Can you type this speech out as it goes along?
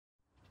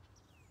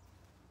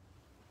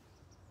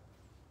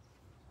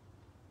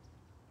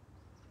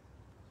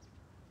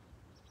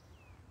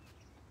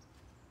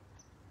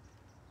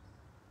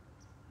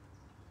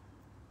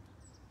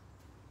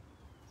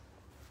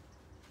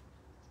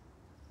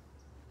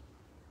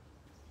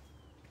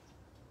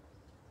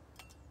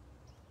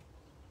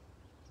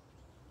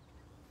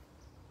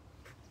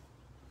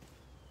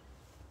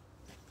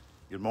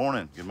Good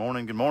morning, good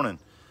morning, good morning.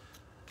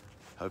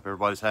 Hope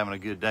everybody's having a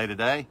good day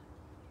today.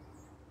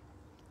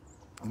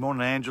 Good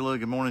morning, Angela.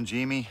 Good morning,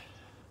 Jimmy.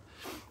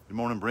 Good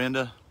morning,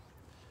 Brenda.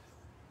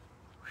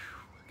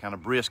 Kind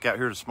of brisk out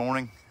here this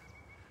morning.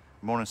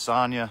 Good morning,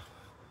 Sonia.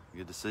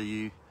 Good to see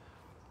you.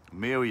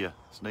 Amelia,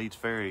 Sneeds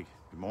Ferry.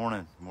 Good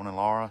morning. Good morning,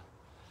 Laura.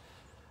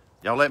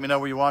 Y'all let me know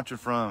where you're watching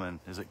from, and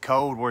is it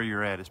cold where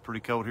you're at? It's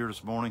pretty cold here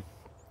this morning.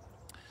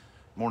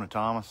 Good morning,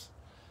 Thomas.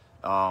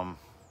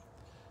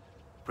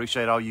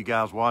 Appreciate all you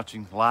guys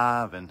watching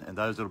live and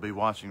those that'll be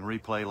watching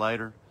replay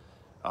later.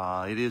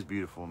 It is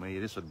beautiful, me.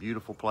 It is a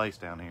beautiful place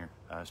down here.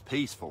 It's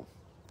peaceful.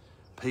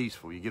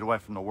 Peaceful. You get away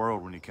from the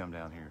world when you come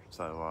down here.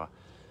 So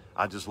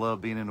I just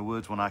love being in the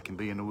woods when I can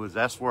be in the woods.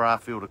 That's where I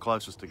feel the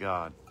closest to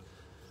God,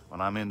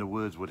 when I'm in the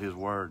woods with His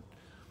Word.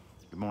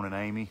 Good morning,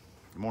 Amy.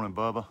 Good morning,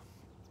 Bubba.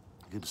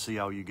 Good to see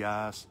all you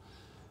guys.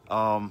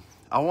 I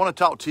want to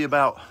talk to you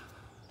about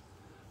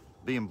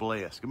being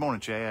blessed. Good morning,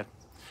 Chad.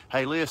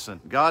 Hey,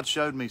 listen, God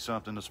showed me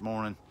something this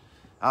morning.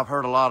 I've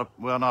heard a lot of,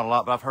 well, not a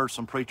lot, but I've heard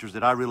some preachers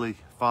that I really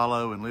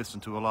follow and listen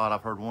to a lot.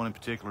 I've heard one in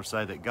particular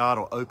say that God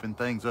will open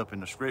things up in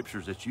the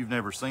scriptures that you've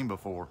never seen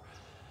before.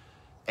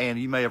 And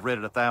you may have read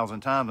it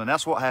 1,000 times. And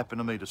that's what happened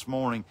to me this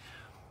morning.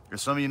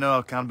 As some of you know,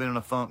 I've kind of been in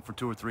a funk for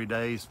 2 or 3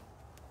 days.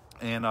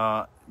 And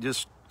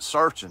just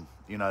searching,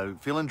 you know,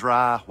 feeling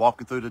dry,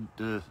 walking through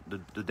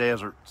the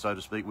desert, so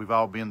to speak. We've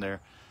all been there.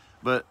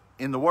 But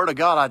in the Word of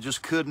God, I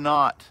just could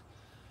not.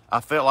 I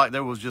felt like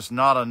there was just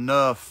not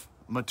enough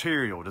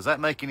material. Does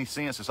that make any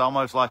sense? It's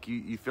almost like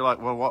you feel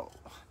like, well, what?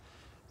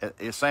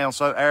 It sounds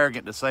so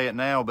arrogant to say it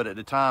now, but at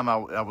the time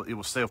it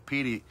was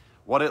self-pity.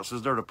 What else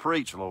is there to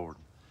preach, Lord?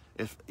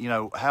 If you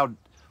know how,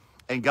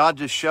 and God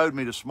just showed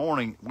me this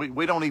morning,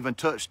 we don't even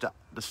touch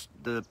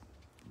the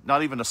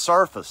not even the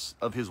surface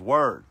of His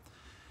Word.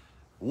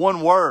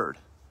 One word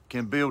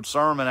can build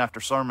sermon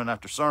after sermon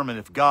after sermon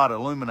if God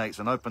illuminates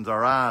and opens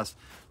our eyes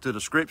to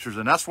the Scriptures.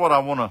 And that's what I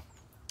want to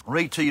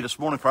read to you this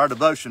morning for our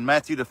devotion,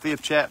 Matthew the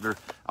 5th chapter.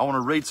 I want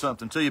to read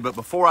something to you, but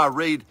before I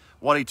read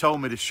what he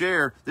told me to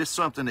share, this is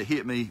something that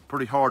hit me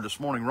pretty hard this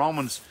morning.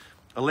 Romans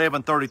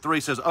 11:33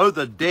 says, "Oh,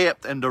 the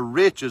depth and the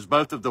riches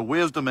both of the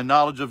wisdom and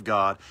knowledge of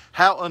God!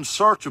 How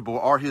unsearchable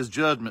are His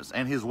judgments,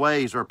 and His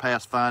ways are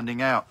past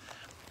finding out."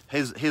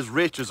 His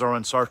riches are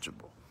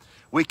unsearchable.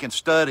 We can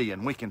study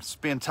and we can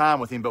spend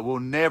time with Him, but we'll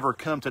never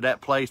come to that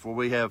place where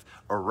we have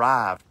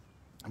arrived.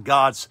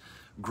 God's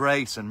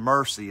grace and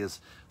mercy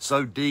is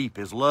so deep.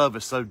 His love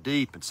is so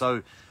deep. And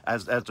so,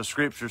 as the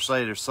scriptures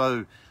say, there's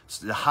so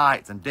the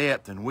height and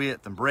depth and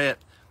width and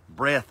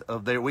breadth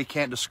of there. We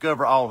can't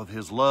discover all of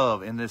His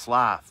love in this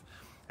life.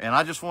 And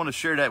I just want to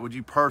share that with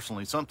you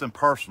personally, something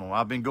personal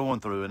I've been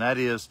going through, and that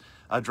is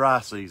a dry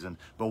season.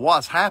 But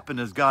what's happened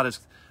is God has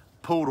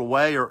pulled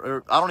away,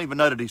 or I don't even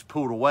know that He's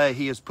pulled away.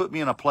 He has put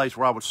me in a place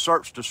where I would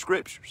search the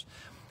scriptures.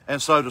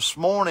 And so this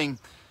morning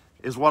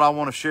is what I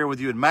want to share with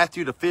you in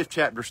Matthew the 5th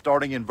chapter,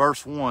 starting in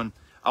verse 1.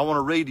 I want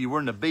to read to you. We're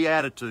in the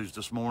Beatitudes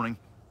this morning,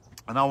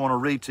 and I want to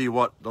read to you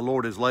what the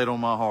Lord has laid on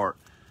my heart.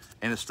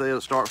 And it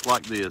starts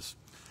like this.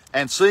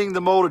 "And seeing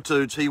the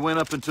multitudes, He went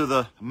up into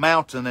the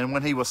mountain, and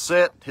when He was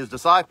set, His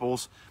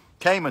disciples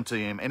came unto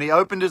Him. And He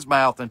opened His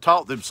mouth and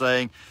taught them,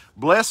 saying,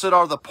 Blessed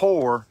are the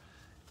poor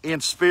in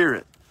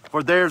spirit,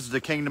 for theirs is the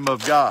kingdom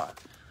of God."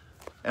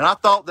 And I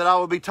thought that I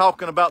would be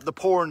talking about the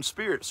poor in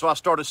spirit, so I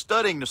started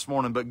studying this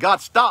morning. But God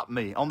stopped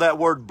me on that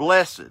word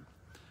blessed.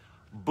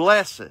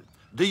 Blessed.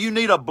 Do you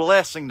need a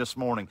blessing this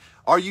morning?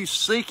 Are you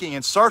seeking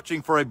and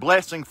searching for a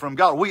blessing from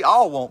God? We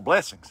all want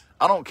blessings.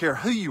 I don't care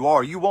who you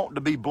are. You want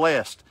to be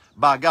blessed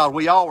by God.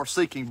 We all are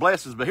seeking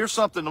blessings. But here's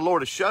something the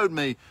Lord has showed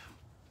me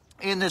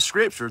in this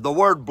scripture, the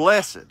word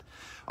blessed.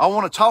 I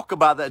want to talk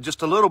about that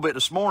just a little bit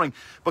this morning,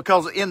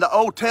 because in the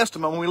Old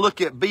Testament, when we look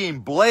at being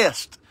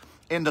blessed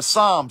in the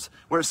Psalms,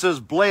 where it says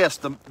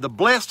blessed, the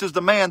blessed is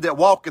the man that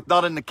walketh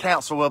not in the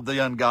counsel of the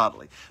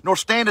ungodly, nor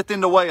standeth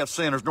in the way of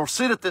sinners, nor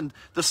sitteth in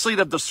the seat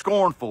of the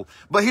scornful.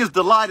 But his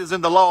delight is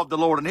in the law of the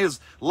Lord, and His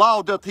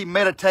law doth he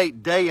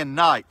meditate day and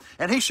night.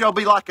 And he shall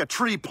be like a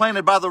tree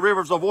planted by the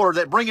rivers of water,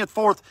 that bringeth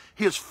forth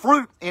his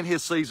fruit in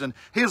his season.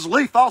 His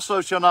leaf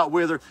also shall not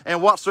wither,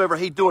 and whatsoever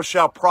he doeth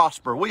shall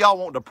prosper. We all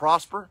want to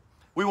prosper.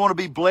 We want to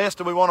be blessed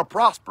and we want to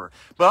prosper.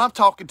 But I'm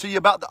talking to you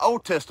about the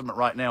Old Testament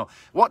right now.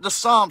 What does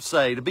Psalm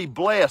say? To be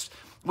blessed,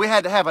 we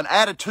had to have an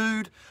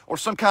attitude or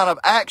some kind of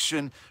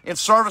action in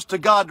service to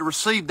God to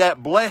receive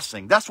that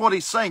blessing. That's what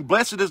he's saying.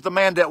 Blessed is the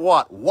man that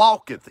what?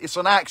 Walketh. It's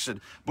an action.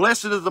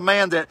 Blessed is the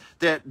man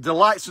that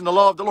delights in the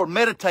law of the Lord,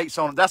 meditates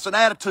on it. That's an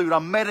attitude.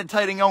 I'm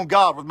meditating on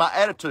God with my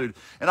attitude.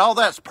 And all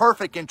that's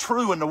perfect and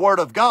true in the Word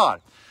of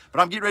God. But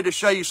I'm getting ready to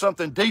show you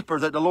something deeper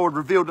that the Lord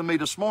revealed to me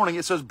this morning.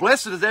 It says,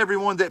 blessed is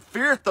everyone that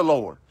feareth the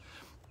Lord.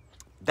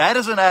 That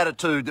is an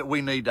attitude that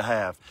we need to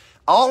have.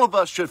 All of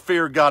us should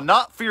fear God,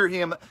 not fear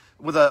Him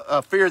with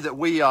a fear that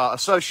we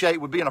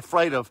associate with being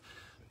afraid of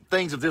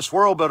things of this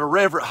world, but a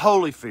reverent,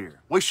 holy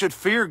fear. We should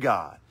fear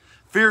God.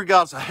 Fear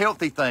God's a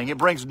healthy thing. It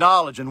brings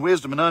knowledge and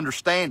wisdom and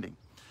understanding.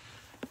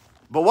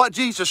 But what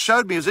Jesus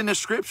showed me is in this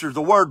scripture,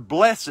 the word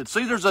blessed.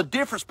 See, there's a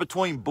difference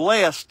between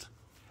blessed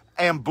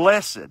and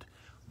blessed.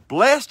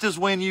 Blessed is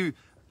when you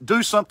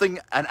do something,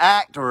 an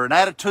act or an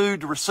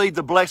attitude to receive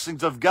the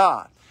blessings of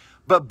God.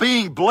 But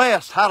being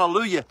blessed,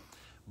 hallelujah,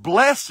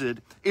 blessed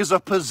is a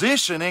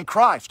position in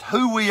Christ,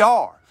 who we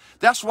are.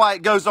 That's why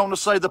it goes on to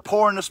say the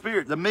poor in the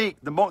spirit, the meek,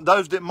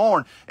 those that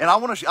mourn. And I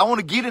want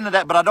to get into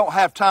that, but I don't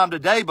have time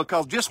today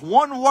because just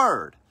one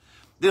word,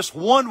 this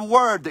one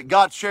word that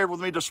God shared with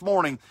me this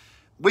morning,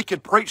 we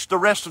could preach the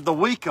rest of the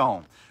week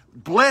on.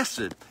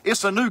 Blessed.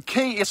 It's a New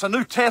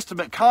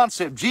Testament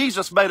concept.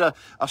 Jesus made a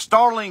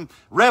startling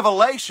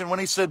revelation when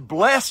he said,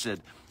 blessed.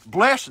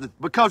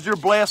 Blessed, because you're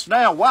blessed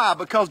now. Why?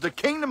 Because the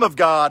kingdom of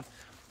God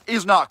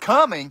is not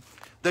coming.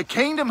 The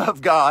kingdom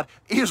of God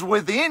is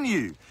within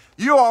you.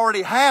 You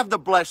already have the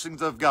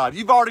blessings of God.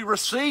 You've already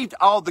received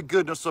all the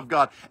goodness of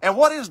God. And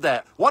what is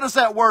that? What does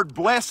that word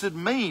blessed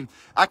mean?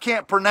 I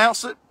can't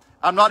pronounce it.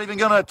 I'm not even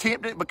going to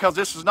attempt it because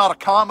this is not a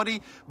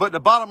comedy. But the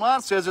bottom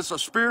line says it's a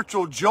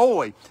spiritual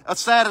joy, a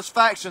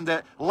satisfaction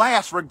that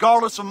lasts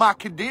regardless of my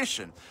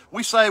condition.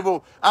 We say,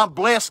 well, I'm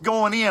blessed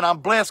going in, I'm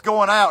blessed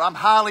going out, I'm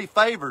highly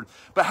favored.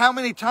 But how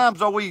many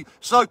times are we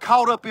so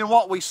caught up in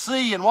what we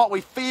see and what we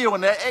feel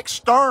and the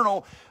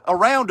external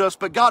around us?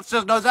 But God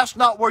says, no, that's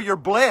not where you're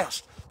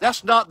blessed.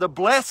 That's not the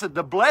blessed.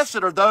 The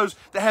blessed are those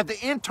that have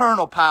the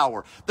internal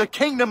power, the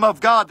kingdom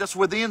of God that's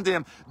within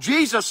them.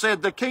 Jesus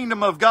said the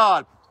kingdom of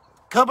God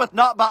cometh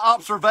not by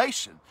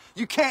observation.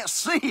 You can't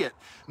see it.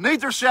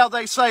 Neither shall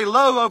they say,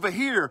 lo over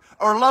here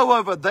or lo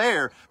over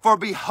there. For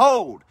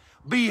behold,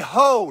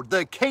 behold,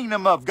 the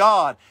kingdom of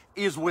God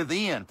is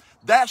within.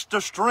 That's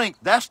the strength.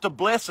 That's the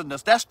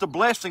blessedness. That's the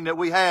blessing that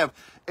we have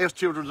as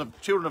children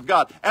of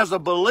God. As a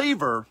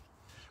believer,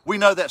 we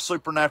know that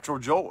supernatural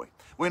joy.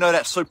 We know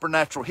that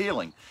supernatural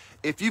healing.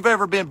 If you've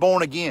ever been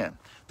born again,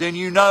 then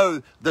you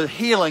know the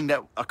healing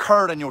that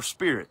occurred in your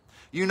spirit.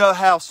 You know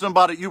how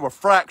you were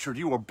fractured,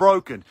 you were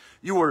broken,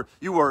 you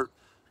were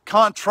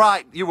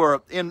contrite, you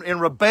were in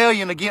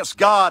rebellion against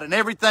God and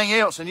everything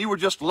else, and you were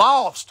just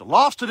lost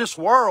to this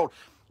world.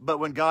 But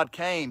when God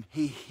came,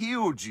 He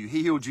healed you.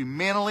 He healed you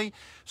mentally,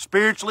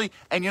 spiritually,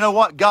 and you know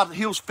what? God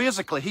heals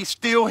physically. He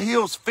still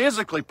heals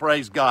physically,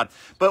 praise God.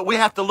 But we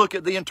have to look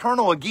at the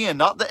internal again,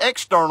 not the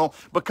external,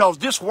 because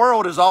this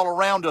world is all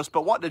around us.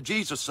 But what did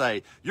Jesus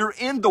say? You're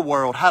in the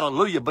world,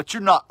 hallelujah, but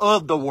you're not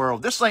of the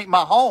world. This ain't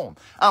my home.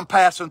 I'm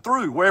passing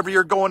through. Wherever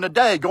you're going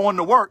today, going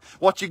to work,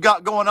 what you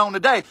got going on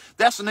today,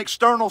 that's an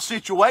external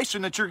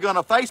situation that you're going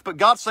to face. But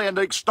God's saying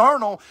the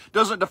external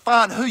doesn't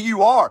define who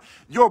you are.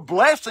 Your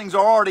blessings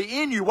are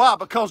already in you. Why?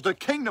 Because the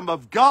kingdom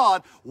of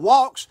God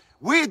walks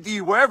with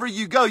you wherever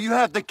you go. You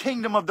have the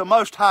kingdom of the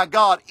Most High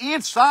God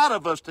inside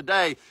of us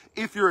today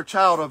if you're a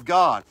child of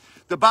God.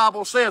 The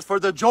Bible says, for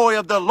the joy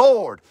of the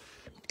Lord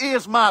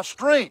is my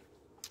strength.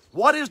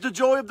 What is the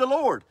joy of the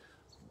Lord?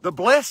 The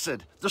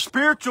blessed, the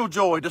spiritual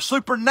joy, the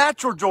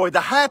supernatural joy,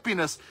 the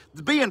happiness,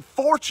 being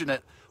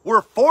fortunate.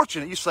 We're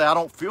fortunate. You say, I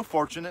don't feel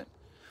fortunate.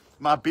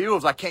 My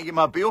bills, I can't get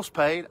my bills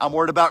paid. I'm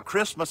worried about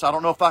Christmas. I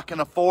don't know if I can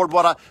afford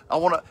what I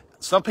want to.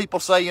 Some people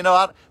say, you know,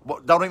 I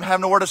don't even have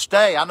nowhere to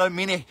stay. I know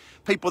many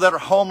people that are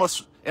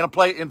homeless in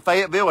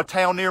Fayetteville, a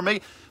town near me.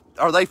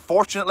 Are they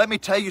fortunate? Let me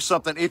tell you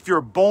something. If you're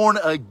born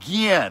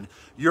again,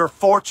 you're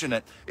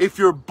fortunate. If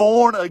you're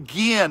born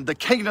again, the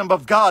kingdom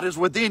of God is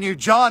within you.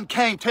 John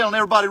came telling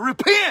everybody,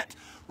 repent,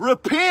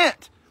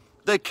 repent.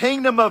 The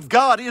kingdom of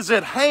God is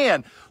at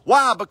hand.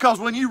 Why? Because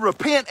when you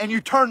repent and you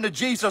turn to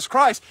Jesus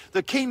Christ,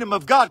 the kingdom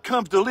of God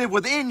comes to live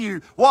within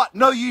you. What?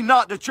 Know ye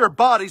not that your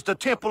body's the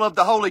temple of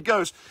the Holy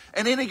Ghost?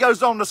 And then he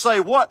goes on to say,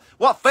 what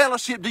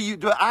fellowship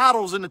do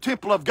idols in the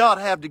temple of God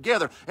have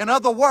together? In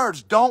other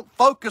words, don't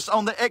focus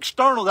on the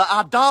external, the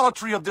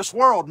idolatry of this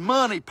world,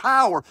 money,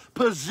 power,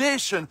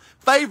 position,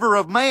 favor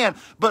of man,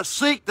 but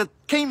seek the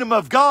kingdom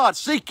of God.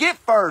 Seek it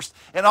first,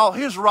 and all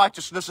His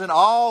righteousness, and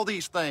all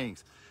these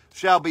things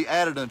shall be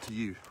added unto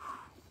you.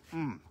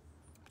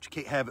 But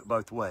you can't have it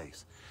both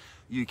ways.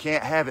 You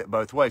can't have it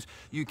both ways.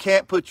 You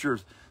can't put your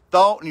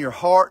thought in your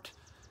heart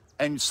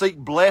and seek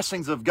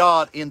blessings of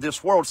God in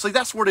this world. See,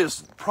 that's where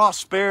this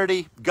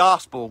prosperity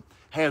gospel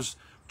has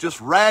just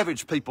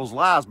ravaged people's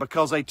lives,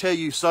 because they tell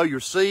you, sow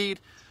your seed.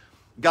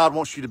 God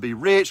wants you to be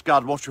rich.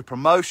 God wants your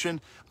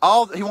promotion.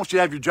 He wants you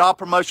to have your job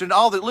promotion.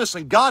 All that.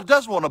 Listen, God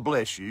does want to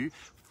bless you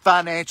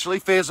financially,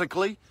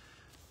 physically.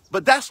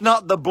 But that's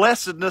not the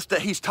blessedness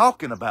that He's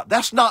talking about.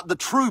 That's not the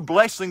true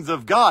blessings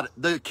of God.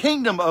 The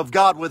kingdom of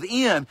God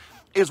within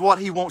is what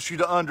He wants you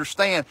to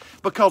understand.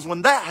 Because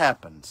when that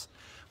happens,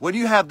 when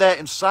you have that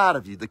inside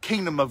of you, the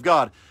kingdom of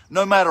God,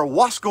 no matter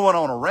what's going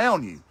on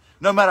around you,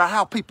 no matter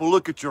how people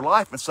look at your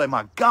life and say,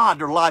 my God,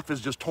 their life is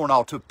just torn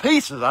all to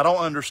pieces. I don't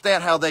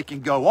understand how they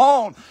can go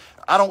on.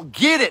 I don't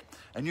get it.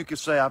 And you can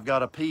say, I've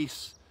got a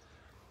peace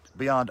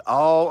beyond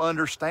all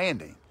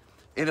understanding.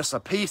 And it's a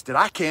peace that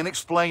I can't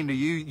explain to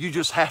you. You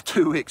just have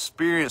to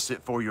experience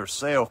it for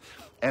yourself.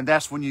 And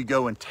that's when you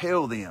go and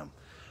tell them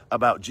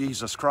about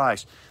Jesus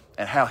Christ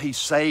and how He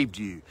saved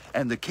you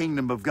and the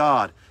kingdom of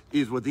God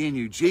is within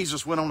you.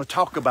 Jesus went on to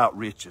talk about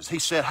riches. He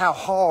said, how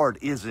hard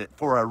is it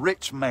for a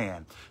rich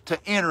man to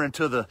enter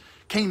into the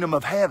kingdom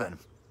of heaven,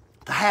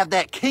 to have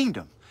that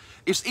kingdom?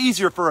 It's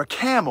easier for a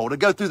camel to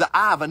go through the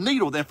eye of a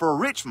needle than for a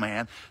rich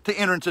man to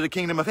enter into the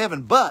kingdom of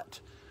heaven. But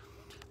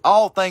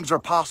all things are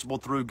possible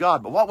through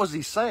God. But what was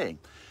he saying?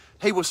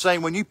 He was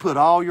saying when you put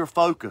all your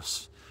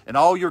focus and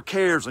all your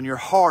cares and your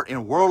heart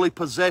in worldly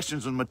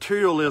possessions and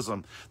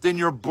materialism, then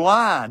you're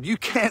blind. You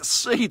can't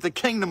see the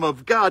kingdom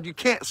of God. You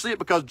can't see it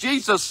because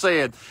Jesus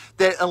said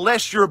that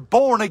unless you're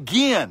born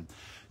again,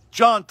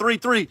 John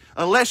 3:3,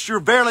 unless you're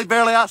verily,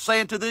 verily I say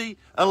unto thee,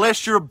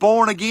 unless you're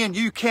born again,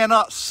 you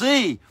cannot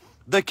see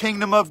the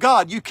kingdom of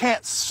God. You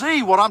can't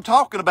see what I'm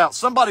talking about.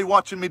 Somebody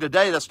watching me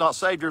today that's not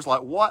saved is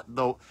like, what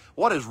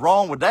is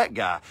wrong with that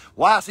guy?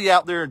 Why is he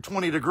out there in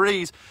 20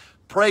 degrees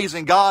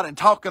praising God and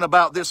talking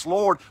about this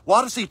Lord?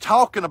 What is he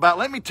talking about?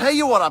 Let me tell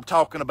you what I'm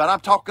talking about. I'm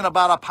talking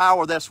about a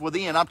power that's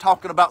within. I'm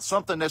talking about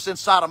something that's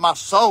inside of my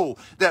soul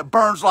that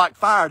burns like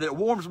fire, that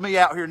warms me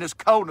out here in this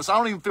coldness. I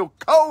don't even feel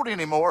cold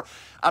anymore.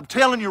 I'm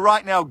telling you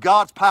right now,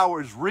 God's power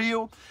is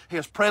real.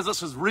 His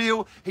presence is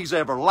real. He's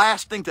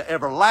everlasting to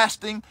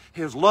everlasting.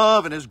 His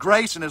love and His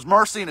grace and His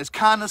mercy and His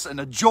kindness and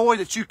the joy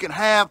that you can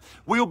have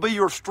will be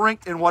your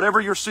strength in whatever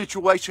your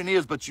situation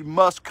is, but you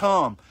must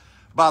come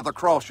by the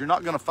cross. You're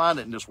not going to find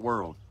it in this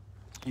world.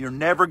 You're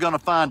never going to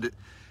find it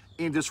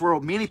in this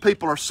world. Many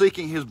people are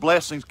seeking His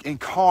blessings in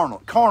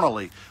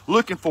carnally,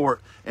 looking for it.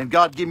 And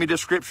God gave me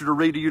this scripture to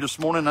read to you this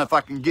morning. And if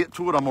I can get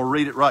to it, I'm going to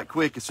read it right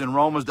quick. It's in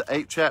Romans, the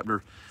 8th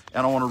chapter.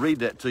 And I want to read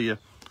that to you.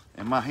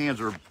 And my hands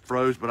are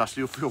froze, but I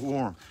still feel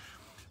warm.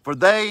 For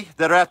they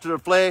that are after the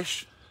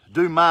flesh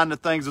do mind the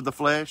things of the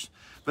flesh,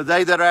 but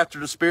they that are after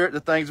the Spirit, the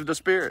things of the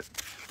Spirit.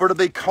 For to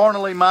be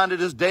carnally minded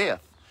is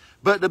death,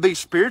 but to be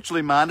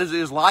spiritually minded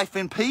is life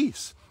and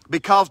peace.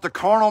 Because the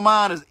carnal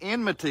mind is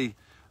enmity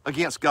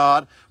against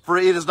God, for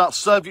it is not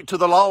subject to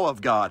the law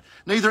of God,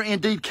 neither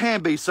indeed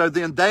can be. So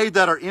then they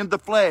that are in the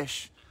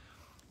flesh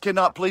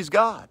cannot please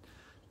God.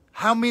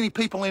 How many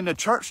people in the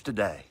church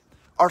today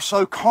are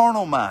so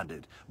carnal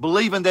minded,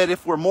 believing that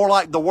if we're more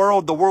like the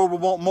world will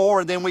want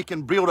more, and then we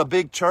can build a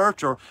big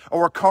church, or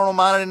we're carnal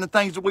minded in the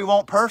things that we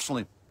want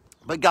personally.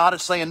 But God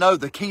is saying, no,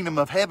 the kingdom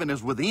of heaven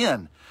is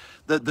within.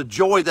 The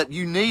joy that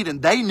you need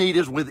and they need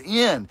is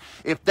within.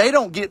 If they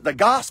don't get the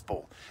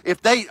gospel,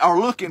 if they are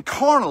looking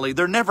carnally,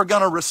 they're never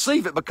going to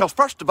receive it, because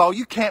first of all,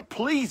 you can't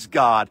please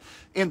God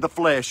in the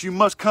flesh. You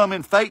must come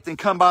in faith and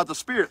come by the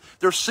Spirit.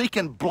 They're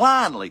seeking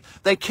blindly.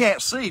 They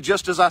can't see.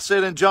 Just as I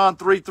said in John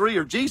 3:3,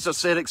 or Jesus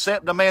said,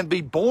 except a man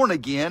be born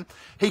again,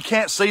 he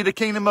can't see the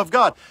kingdom of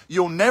God.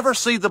 You'll never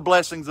see the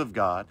blessings of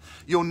God.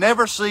 You'll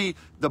never see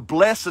the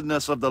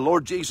blessedness of the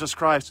Lord Jesus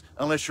Christ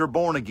unless you're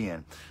born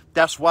again.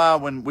 That's why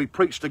when we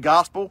preach the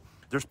gospel,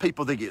 there's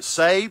people that get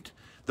saved.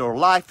 Their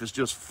life is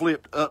just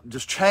flipped up,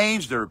 just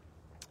changed. They're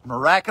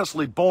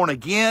miraculously born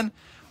again.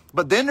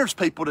 But then there's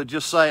people that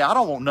just say, I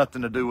don't want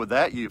nothing to do with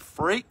that. You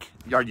freak.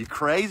 Are you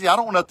crazy? I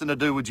don't want nothing to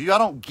do with you. I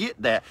don't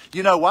get that.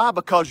 You know why?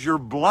 Because you're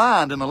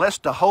blind, and unless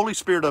the Holy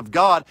Spirit of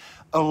God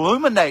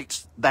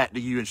illuminates that to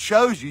you and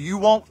shows you, you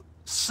won't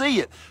see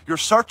it. You're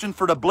searching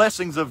for the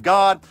blessings of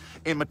God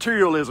in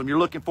materialism. You're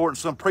looking for it in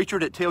some preacher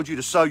that tells you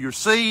to sow your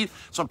seed,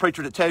 some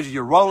preacher that tells you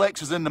your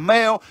Rolex is in the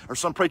mail, or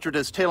some preacher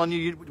that's telling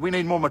you we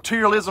need more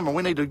materialism, or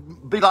we need to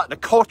be like the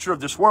culture of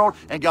this world.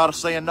 And God is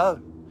saying,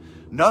 no,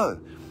 no.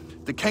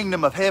 The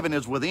kingdom of heaven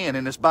is within,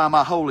 and it's by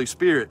my Holy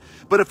Spirit.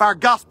 But if our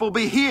gospel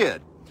be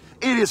hid,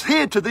 it is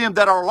hid to them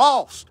that are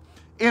lost,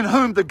 in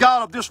whom the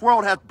God of this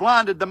world hath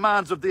blinded the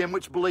minds of them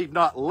which believe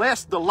not,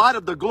 lest the light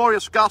of the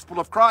glorious gospel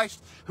of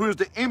Christ, who is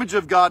the image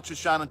of God, should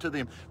shine unto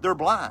them. They're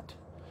blind.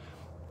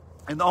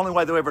 And the only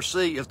way they'll ever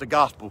see is the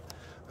gospel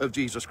of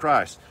Jesus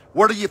Christ.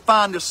 Where do you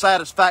find this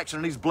satisfaction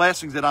and these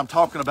blessings that I'm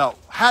talking about?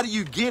 How do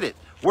you get it?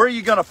 Where are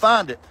you going to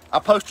find it? I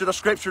posted a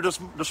scripture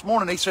this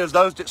morning. He says,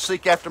 those that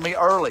seek after me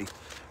early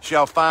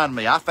shall find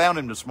me. I found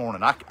him this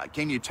morning.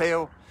 Can you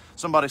tell?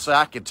 Somebody say,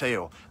 I can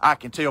tell. I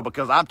can tell,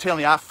 because I'm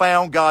telling you, I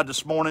found God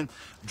this morning,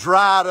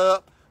 dried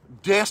up,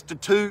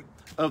 destitute,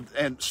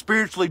 and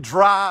spiritually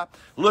dry,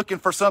 looking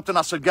for something.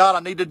 I said, God, I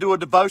need to do a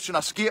devotion.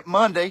 I skipped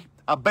Monday.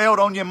 I bailed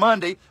on you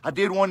Monday. I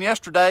did one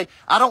yesterday.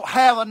 I don't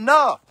have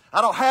enough.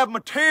 I don't have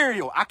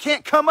material. I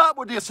can't come up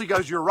with this. He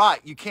goes, you're right.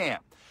 You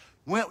can't.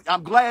 Well,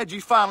 I'm glad you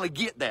finally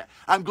get that.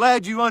 I'm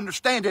glad you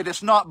understand that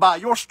it's not by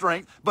your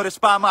strength, but it's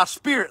by my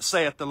Spirit,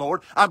 saith the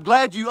Lord. I'm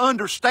glad you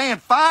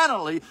understand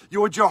finally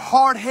with your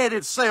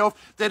hard-headed self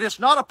that it's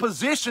not a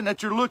position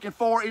that you're looking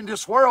for in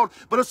this world,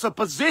 but it's a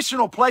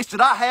positional place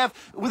that I have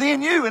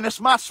within you, and it's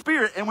my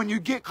Spirit. And when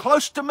you get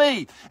close to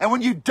me, and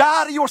when you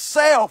die to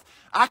yourself,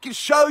 I can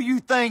show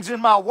you things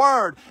in my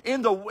word,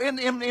 in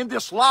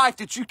this life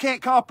that you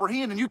can't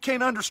comprehend and you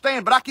can't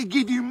understand, but I can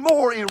give you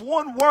more in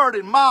one word,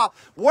 in my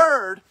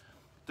word,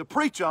 to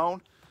preach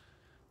on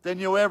than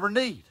you'll ever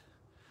need,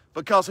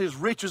 because His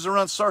riches are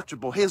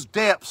unsearchable. His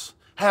depths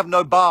have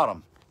no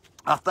bottom.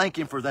 I thank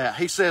Him for that.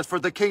 He says, for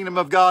the kingdom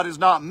of God is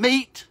not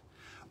meat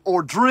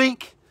or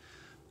drink.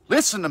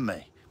 Listen to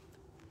me.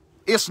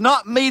 It's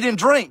not meat and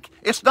drink.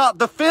 It's not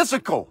the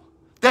physical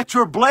that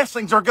your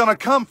blessings are going to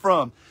come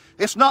from.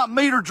 It's not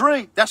meat or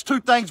drink. That's two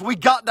things we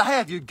got to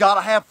have. You got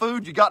to have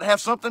food. You got to have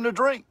something to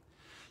drink.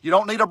 You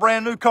don't need a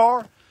brand new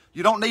car.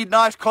 You don't need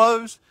nice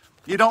clothes.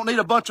 You don't need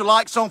a bunch of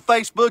likes on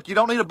Facebook. You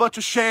don't need a bunch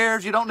of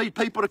shares. You don't need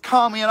people to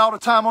comment all the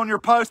time on your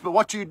post. But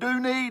what you do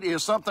need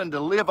is something to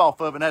live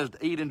off of, and that is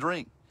to eat and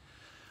drink.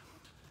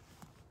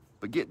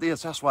 But get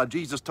this, that's why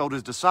Jesus told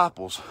his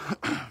disciples,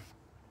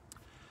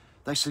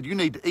 they said, you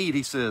need to eat.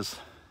 He says,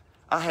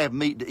 I have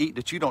meat to eat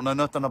that you don't know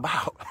nothing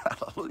about.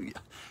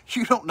 Hallelujah.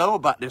 You don't know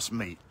about this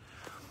meat.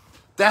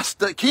 That's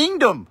the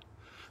kingdom.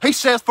 He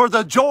says, for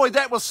the joy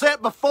that was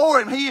set before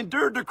him, he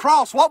endured the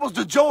cross. What was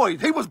the joy?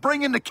 He was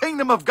bringing the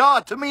kingdom of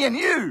God to me and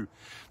you.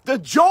 The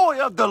joy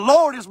of the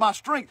Lord is my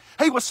strength.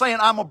 He was saying,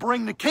 I'm going to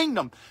bring the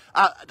kingdom.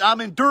 I'm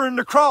enduring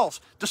the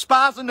cross,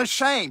 despising the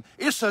shame.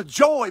 It's a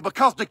joy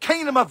because the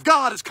kingdom of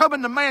God is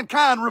coming to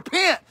mankind.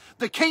 Repent.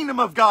 The kingdom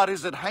of God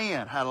is at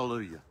hand.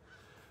 Hallelujah.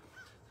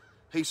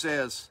 He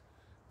says,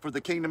 for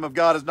the kingdom of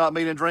God is not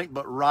meat and drink,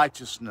 but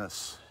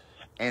righteousness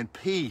and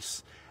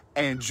peace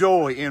and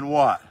joy in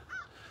what?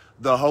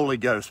 The Holy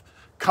Ghost.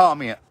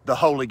 Comment, the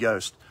Holy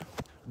Ghost.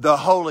 The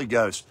Holy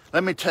Ghost.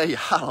 Let me tell you,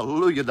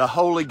 hallelujah, the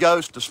Holy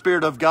Ghost, the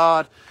Spirit of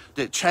God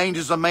that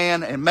changes a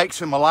man and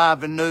makes him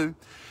alive and new.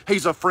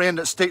 He's a friend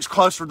that sticks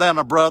closer than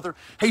a brother.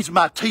 He's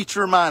my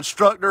teacher, my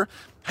instructor.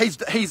 He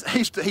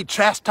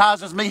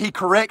chastises me. He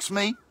corrects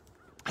me.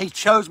 He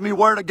shows me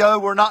where to go,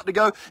 where not to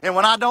go. And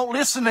when I don't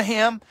listen to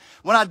him,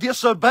 when I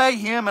disobey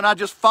him and I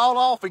just fall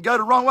off and go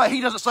the wrong way,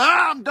 he doesn't say,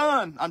 I'm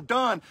done. I'm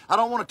done. I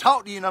don't want to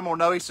talk to you no more.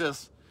 No, he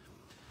says,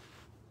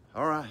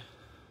 all right,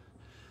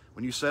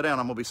 when you sit down,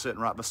 I'm going to be sitting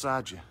right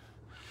beside you.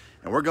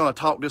 And we're going to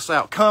talk this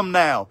out. Come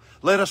now,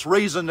 let us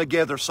reason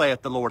together,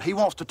 saith the Lord. He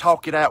wants to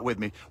talk it out with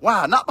me.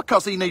 Why? Not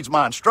because he needs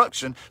my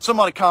instruction.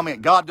 Somebody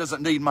comment, God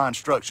doesn't need my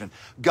instruction.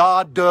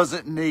 God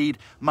doesn't need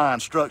my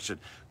instruction.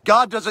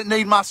 God doesn't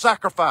need my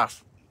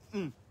sacrifice.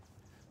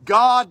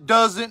 God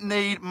doesn't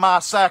need my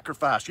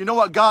sacrifice. You know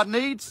what God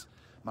needs?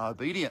 My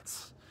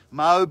obedience.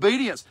 My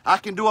obedience. I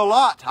can do a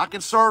lot. I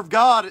can serve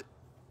God,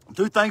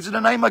 do things in the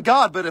name of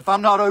God. But if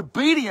I'm not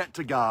obedient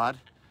to God,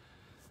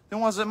 then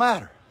what does it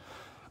matter?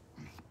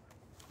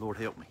 Lord,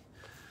 help me.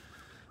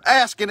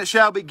 Ask and it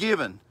shall be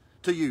given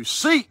to you.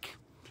 Seek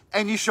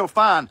and you shall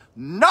find.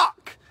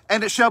 Knock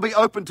and it shall be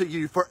opened to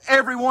you. For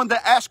everyone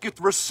that asketh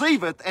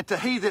receiveth, and to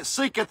he that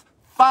seeketh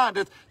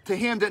findeth. To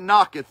him that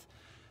knocketh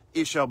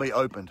it shall be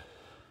opened.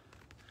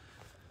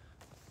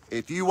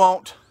 If you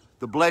want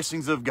the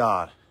blessings of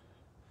God,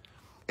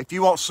 if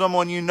you want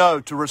someone you know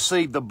to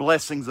receive the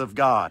blessings of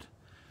God,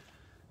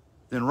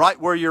 then right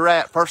where you're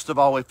at, first of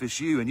all, if it's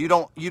you and you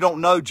don't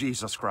know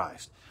Jesus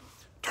Christ,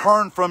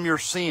 turn from your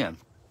sin.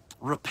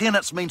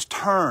 Repentance means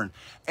turn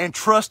and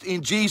trust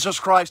in Jesus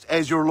Christ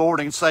as your Lord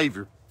and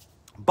Savior.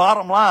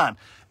 Bottom line,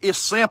 it's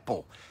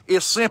simple.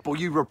 It's simple.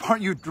 You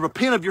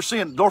repent of your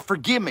sin. Lord,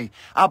 forgive me.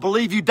 I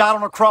believe you died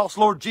on the cross,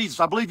 Lord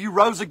Jesus. I believe you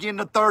rose again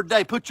the third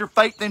day. Put your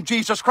faith in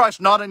Jesus Christ,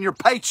 not in your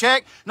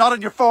paycheck, not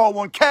in your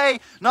 401k,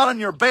 not in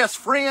your best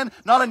friend,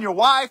 not in your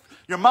wife,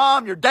 your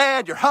mom, your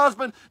dad, your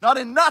husband, not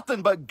in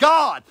nothing but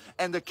God.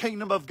 And the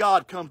kingdom of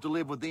God comes to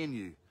live within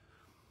you.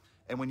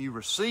 And when you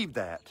receive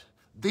that,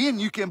 then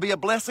you can be a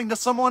blessing to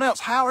someone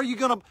else. How are you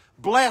going to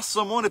bless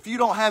someone if you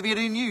don't have it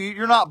in you?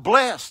 You're not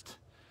blessed.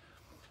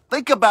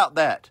 Think about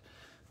that.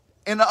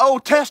 In the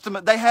Old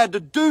Testament, they had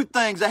to do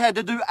things. They had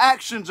to do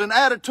actions and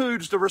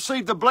attitudes to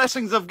receive the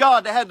blessings of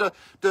God. They had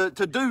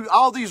to do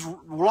all these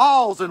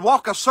laws and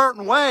walk a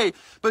certain way.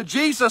 But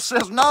Jesus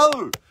says,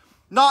 no,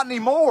 not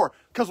anymore.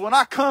 Because when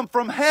I come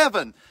from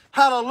heaven,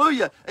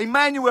 hallelujah,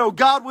 Emmanuel,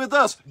 God with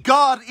us,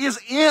 God is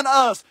in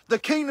us, the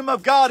kingdom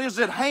of God is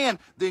at hand,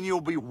 then you'll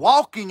be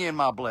walking in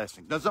my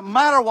blessing. Doesn't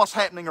matter what's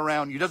happening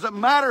around you. Doesn't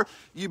matter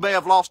you may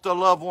have lost a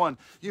loved one.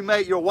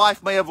 Your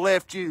wife may have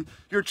left you.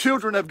 Your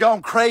children have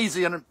gone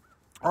crazy and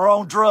are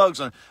on drugs,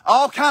 and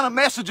all kind of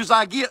messages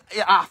I get.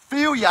 I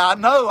feel you. I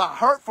know. I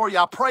hurt for you.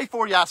 I pray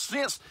for you. I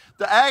sense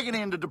the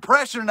agony and the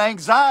depression and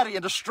anxiety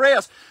and the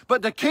stress.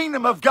 But the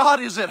kingdom of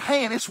God is at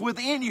hand. It's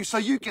within you, so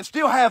you can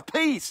still have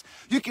peace.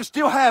 You can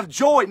still have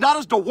joy, not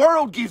as the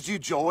world gives you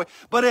joy,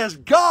 but as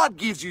God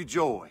gives you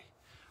joy.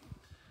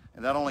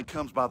 And that only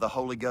comes by the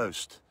Holy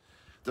Ghost,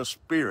 the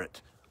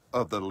Spirit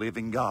of the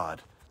living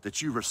God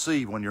that you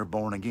receive when you're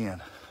born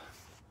again.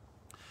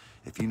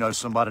 If you know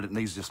somebody that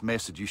needs this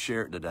message, you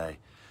share it today.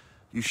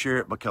 You share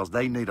it because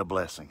they need a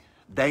blessing.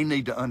 They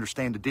need to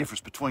understand the difference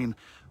between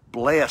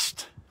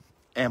blessed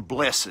and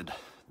blessed.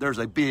 There's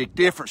a big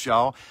difference,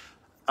 y'all.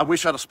 I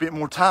wish I'd have spent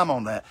more time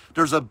on that.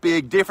 There's a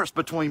big difference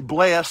between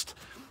blessed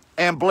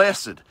and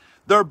blessed.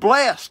 They're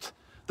blessed.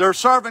 They're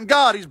serving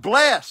God. He's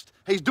blessed.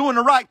 He's doing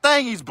the right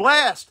thing. He's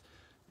blessed.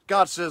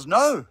 God says,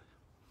 no.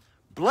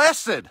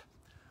 Blessed.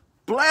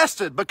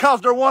 Blessed,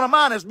 because they're one of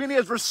mine. As many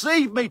as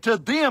received me, to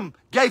them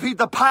gave he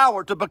the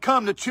power to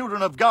become the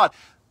children of God.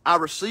 I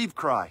received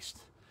Christ.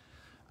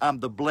 I'm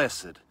the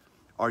blessed.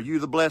 Are you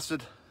the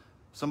blessed?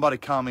 Somebody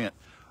comment.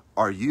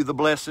 Are you the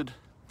blessed?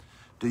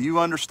 Do you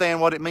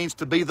understand what it means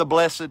to be the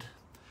blessed?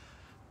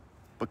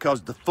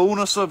 Because the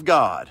fullness of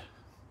God,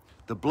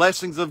 the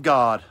blessings of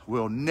God,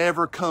 will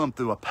never come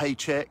through a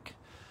paycheck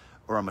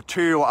or a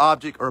material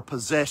object or a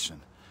possession.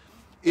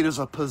 It is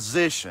a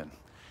position.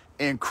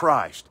 in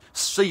Christ,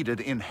 seated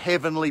in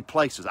heavenly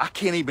places. I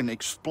can't even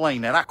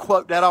explain that. I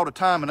quote that all the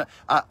time, and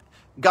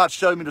God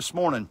showed me this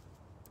morning.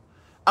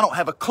 I don't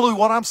have a clue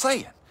what I'm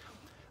saying.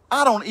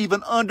 I don't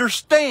even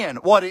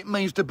understand what it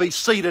means to be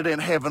seated in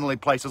heavenly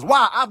places.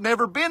 Why? I've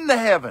never been to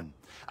heaven.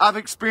 I've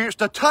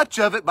experienced a touch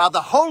of it by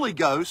the Holy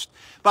Ghost,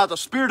 by the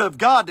Spirit of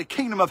God. The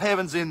kingdom of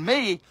heaven's in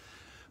me.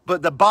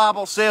 But the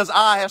Bible says,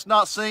 eye has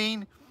not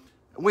seen,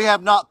 we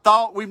have not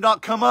thought, we've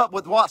not come up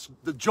with what's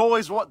the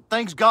joys, what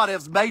things God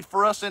has made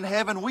for us in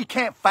heaven. We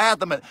can't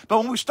fathom it. But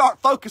when we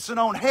start focusing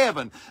on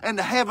heaven and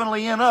the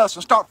heavenly in us,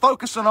 and start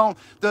focusing on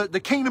the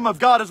kingdom of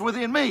God is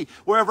within me,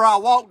 wherever I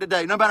walk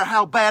today, no matter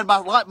how bad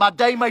my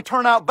day may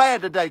turn out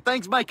bad today,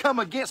 things may come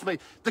against me,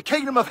 the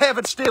kingdom of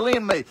heaven's still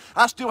in me.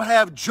 I still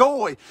have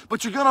joy,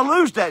 but you're going to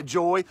lose that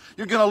joy.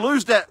 You're going to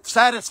lose that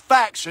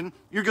satisfaction.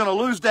 You're going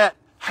to lose that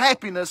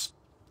happiness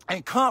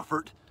and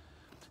comfort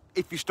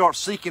if you start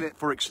seeking it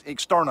for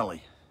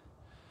externally.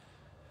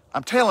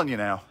 I'm telling you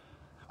now,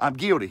 I'm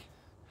guilty.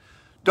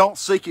 Don't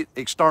seek it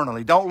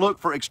externally. Don't look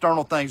for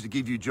external things to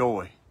give you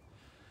joy.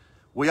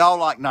 We all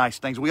like nice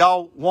things. We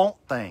all want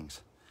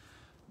things.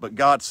 But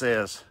God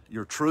says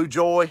your true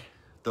joy,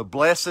 the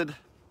blessed,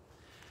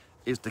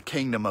 is the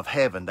kingdom of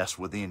heaven that's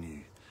within you.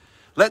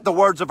 Let the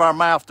words of our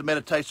mouth, the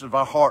meditation of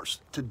our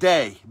hearts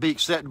today be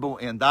acceptable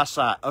in thy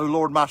sight. O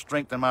Lord, my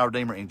strength and my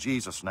Redeemer, in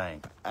Jesus'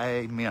 name.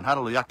 Amen.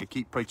 Hallelujah. I could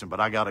keep preaching, but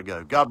I got to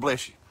go. God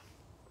bless you.